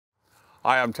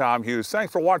Hi, I'm Tom Hughes.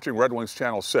 Thanks for watching Red Wings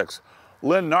Channel 6.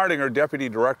 Lynn Nardinger, Deputy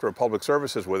Director of Public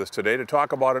Services, with us today to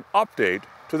talk about an update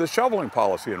to the shoveling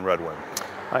policy in Red Wing.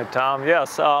 Hi, Tom.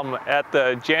 Yes, at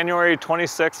the January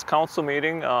 26th council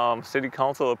meeting, City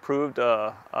Council approved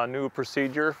a new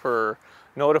procedure for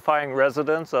notifying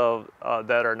residents that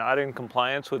are not in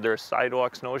compliance with their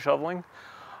sidewalk snow shoveling.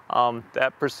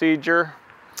 That procedure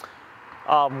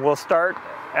will start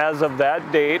as of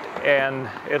that date, and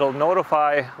it'll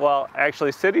notify, well,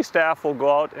 actually city staff will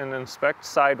go out and inspect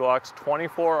sidewalks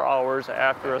 24 hours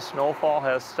after a snowfall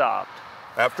has stopped.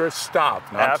 After it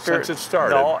stopped, not since it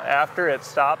started? No, after it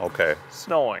stopped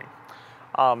snowing.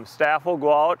 Staff will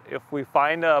go out. If we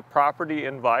find a property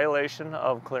in violation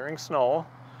of clearing snow,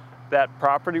 that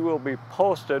property will be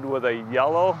posted with a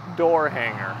yellow door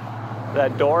hanger.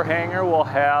 That door hanger will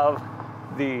have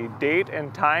the date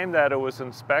and time that it was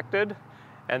inspected,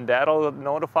 and that'll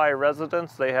notify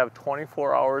residents they have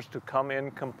 24 hours to come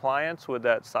in compliance with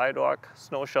that sidewalk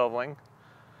snow shoveling.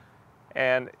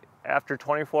 And after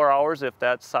 24 hours, if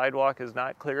that sidewalk is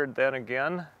not cleared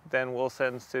then we'll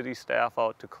send city staff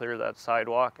out to clear that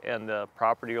sidewalk, and the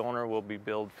property owner will be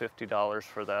billed $50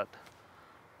 for that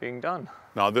being done.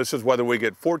 Now this is whether we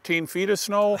get 14 feet of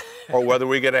snow or whether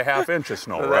we get a ½ inch of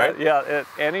snow, right? Yeah,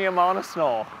 any amount of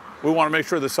snow. We want to make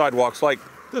sure the sidewalk's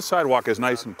this sidewalk is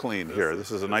nice and clean here. This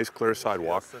is a nice clear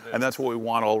sidewalk, and that's what we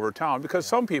want all over town, because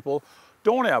some people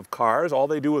don't have cars. All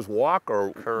they do is walk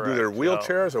or do their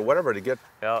wheelchairs or whatever to get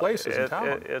places in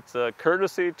town. It's a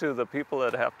courtesy to the people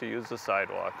that have to use the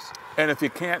sidewalks. And if you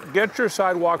can't get your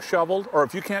sidewalk shoveled, or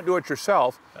if you can't do it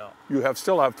yourself, you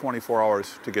still have 24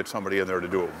 hours to get somebody in there to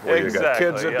do it. Whether you got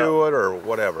kids that do it or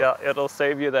whatever. Yeah, it'll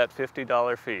save you that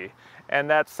 $50 fee. And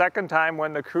that second time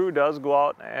when the crew does go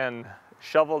out and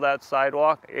shovel that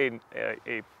sidewalk, a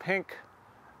pink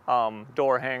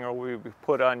door hanger will be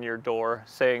put on your door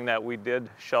saying that we did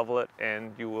shovel it,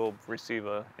 and you will receive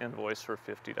an invoice for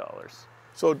 $50.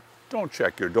 So don't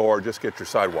check your door, just get your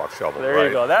sidewalk shoveled. There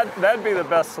you go. That'd be the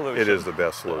best solution. It is the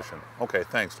best solution. Okay,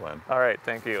 thanks, Lynn. All right,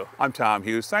 thank you. I'm Tom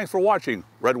Hughes. Thanks for watching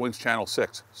Red Wings Channel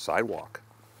 6 Sidewalk.